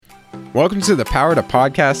Welcome to the Power to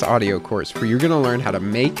Podcast audio course, where you're going to learn how to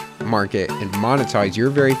make, market, and monetize your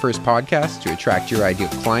very first podcast to attract your ideal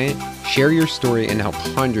client, share your story, and help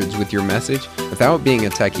hundreds with your message without being a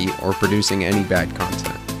techie or producing any bad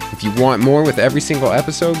content. If you want more with every single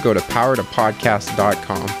episode, go to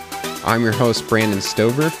powertopodcast.com. I'm your host, Brandon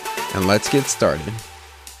Stover, and let's get started.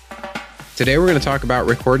 Today, we're going to talk about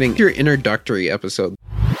recording your introductory episode.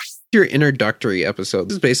 Your introductory episode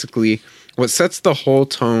is basically what sets the whole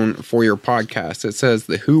tone for your podcast. It says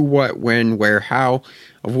the who, what, when, where, how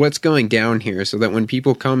of what's going down here, so that when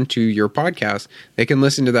people come to your podcast, they can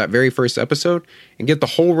listen to that very first episode and get the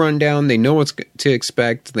whole rundown. They know what to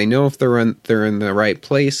expect. They know if they're in the right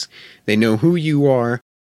place. They know who you are.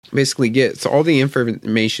 Basically gets all the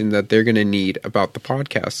information that they're going to need about the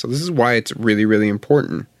podcast. So this is why it's really, really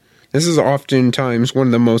important. This is oftentimes one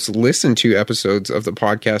of the most listened to episodes of the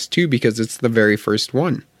podcast too, because it's the very first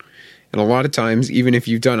one. And a lot of times, even if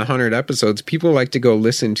you've done 100 episodes, people like to go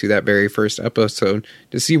listen to that very first episode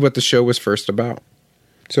to see what the show was first about.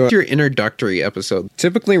 So your introductory episode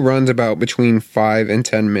typically runs about between 5 and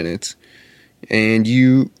 10 minutes. And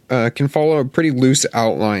you can follow a pretty loose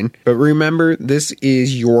outline. But remember, this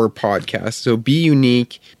is your podcast. So be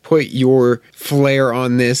unique. Put your flair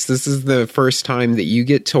on this. This is the first time that you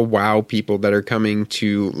get to wow people that are coming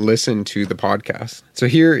to listen to the podcast. So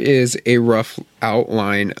here is a rough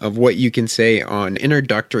outline of what you can say on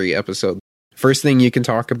introductory episode. First thing you can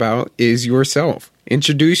talk about is yourself.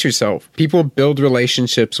 Introduce yourself. People build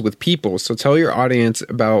relationships with people. So tell your audience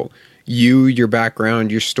about you, your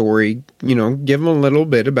background, your story, give them a little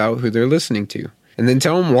bit about who they're listening to. And then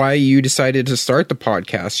tell them why you decided to start the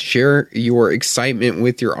podcast. Share your excitement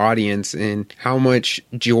with your audience and how much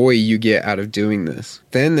joy you get out of doing this.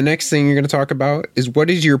 Then the next thing you're going to talk about is, what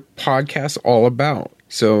is your podcast all about?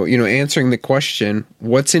 So, answering the question,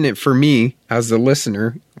 what's in it for me as the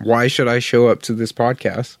listener? Why should I show up to this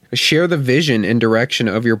podcast? Share the vision and direction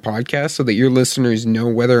of your podcast so that your listeners know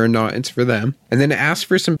whether or not it's for them. And then ask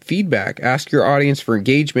for some feedback. Ask your audience for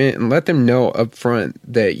engagement and let them know up front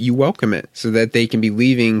that you welcome it, so that they can be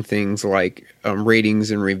leaving things like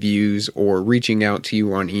ratings and reviews, or reaching out to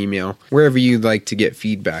you on email, wherever you'd like to get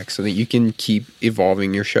feedback, so that you can keep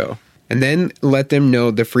evolving your show. And then let them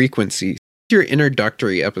know the frequency. Your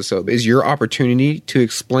introductory episode is your opportunity to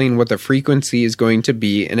explain what the frequency is going to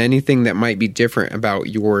be and anything that might be different about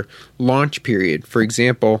your launch period. For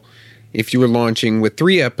example, if you were launching with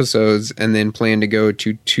 3 episodes and then plan to go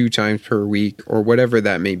to 2 times per week, or whatever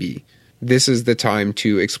that may be, this is the time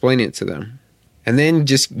to explain it to them. And then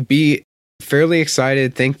just be fairly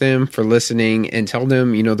excited, thank them for listening, and tell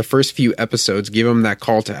them, the first few episodes, give them that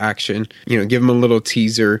call to action, give them a little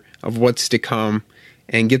teaser of what's to come,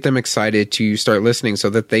 and get them excited to start listening so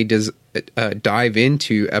that they dive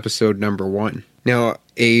into episode number 1. Now,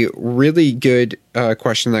 a really good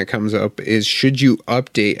question that comes up is, should you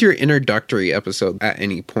update your introductory episode at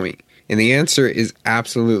any point? And the answer is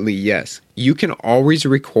absolutely yes. You can always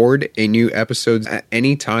record a new episode at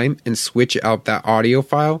any time and switch out that audio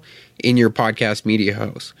file in your podcast media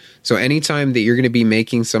host. So anytime that you're going to be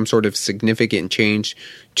making some sort of significant change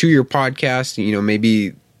to your podcast,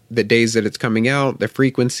 maybe the days that it's coming out, the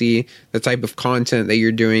frequency, the type of content that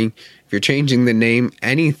you're doing, if you're changing the name,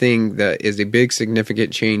 anything that is a big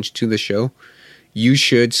significant change to the show, you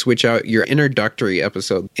should switch out your introductory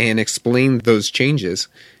episode and explain those changes.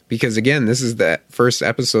 Because again, this is the first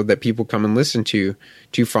episode that people come and listen to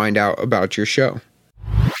find out about your show.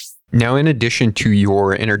 Now, in addition to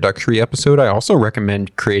your introductory episode, I also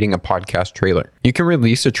recommend creating a podcast trailer. You can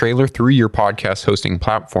release a trailer through your podcast hosting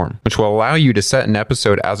platform, which will allow you to set an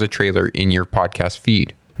episode as a trailer in your podcast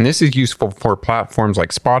feed. And this is useful for platforms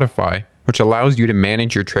like Spotify, which allows you to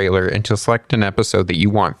manage your trailer and to select an episode that you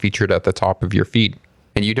want featured at the top of your feed.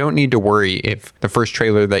 And you don't need to worry if the first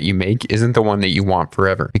trailer that you make isn't the one that you want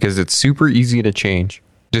forever, because it's super easy to change.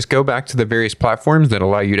 Just go back to the various platforms that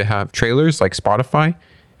allow you to have trailers like Spotify,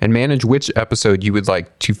 and manage which episode you would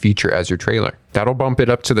like to feature as your trailer. That'll bump it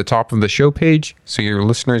up to the top of the show page, so your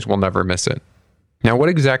listeners will never miss it. Now, what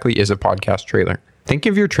exactly is a podcast trailer? Think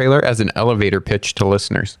of your trailer as an elevator pitch to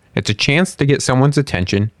listeners. It's a chance to get someone's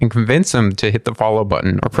attention and convince them to hit the follow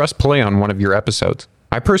button or press play on one of your episodes.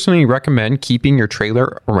 I personally recommend keeping your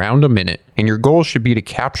trailer around a minute, and your goal should be to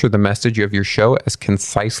capture the message of your show as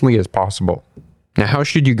concisely as possible. Now, how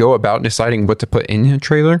should you go about deciding what to put in a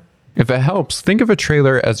trailer? If it helps, think of a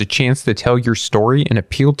trailer as a chance to tell your story and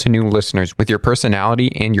appeal to new listeners with your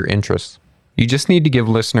personality and your interests. You just need to give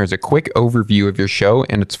listeners a quick overview of your show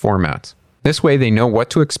and its formats. This way they know what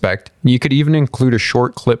to expect, and you could even include a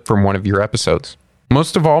short clip from one of your episodes.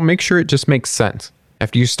 Most of all, make sure it just makes sense.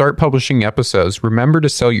 After you start publishing episodes, remember to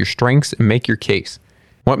sell your strengths and make your case.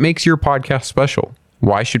 What makes your podcast special?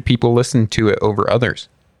 Why should people listen to it over others?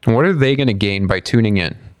 And what are they going to gain by tuning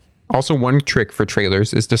in? Also, one trick for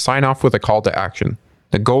trailers is to sign off with a call to action.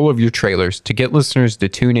 The goal of your trailers to get listeners to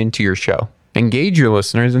tune into your show. Engage your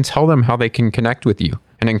listeners and tell them how they can connect with you,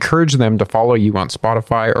 and encourage them to follow you on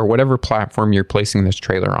Spotify or whatever platform you're placing this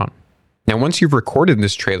trailer on. Now, once you've recorded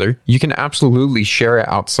this trailer, you can absolutely share it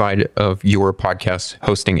outside of your podcast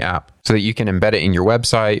hosting app so that you can embed it in your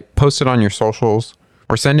website, post it on your socials,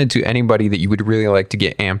 or send it to anybody that you would really like to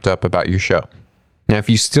get amped up about your show. Now, if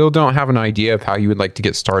you still don't have an idea of how you would like to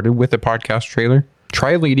get started with a podcast trailer,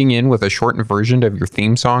 try leading in with a shortened version of your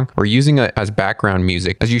theme song or using it as background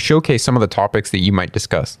music as you showcase some of the topics that you might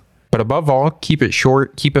discuss. But above all, keep it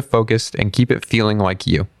short, keep it focused, and keep it feeling like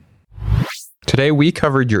you. Today, we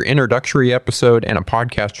covered your introductory episode and a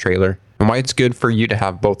podcast trailer, and why it's good for you to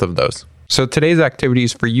have both of those. So today's activity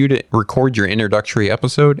is for you to record your introductory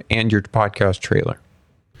episode and your podcast trailer.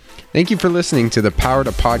 Thank you for listening to the Power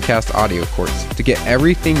to Podcast audio course. To get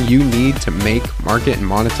everything you need to make, market, and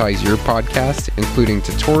monetize your podcast, including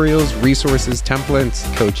tutorials, resources,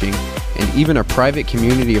 templates, coaching, and even a private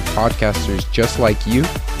community of podcasters just like you,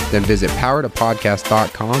 then visit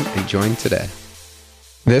powertopodcast.com and join today.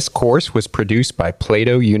 This course was produced by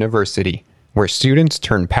Plato University, where students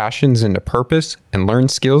turn passions into purpose and learn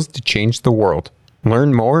skills to change the world.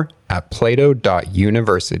 Learn more at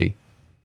plato.university.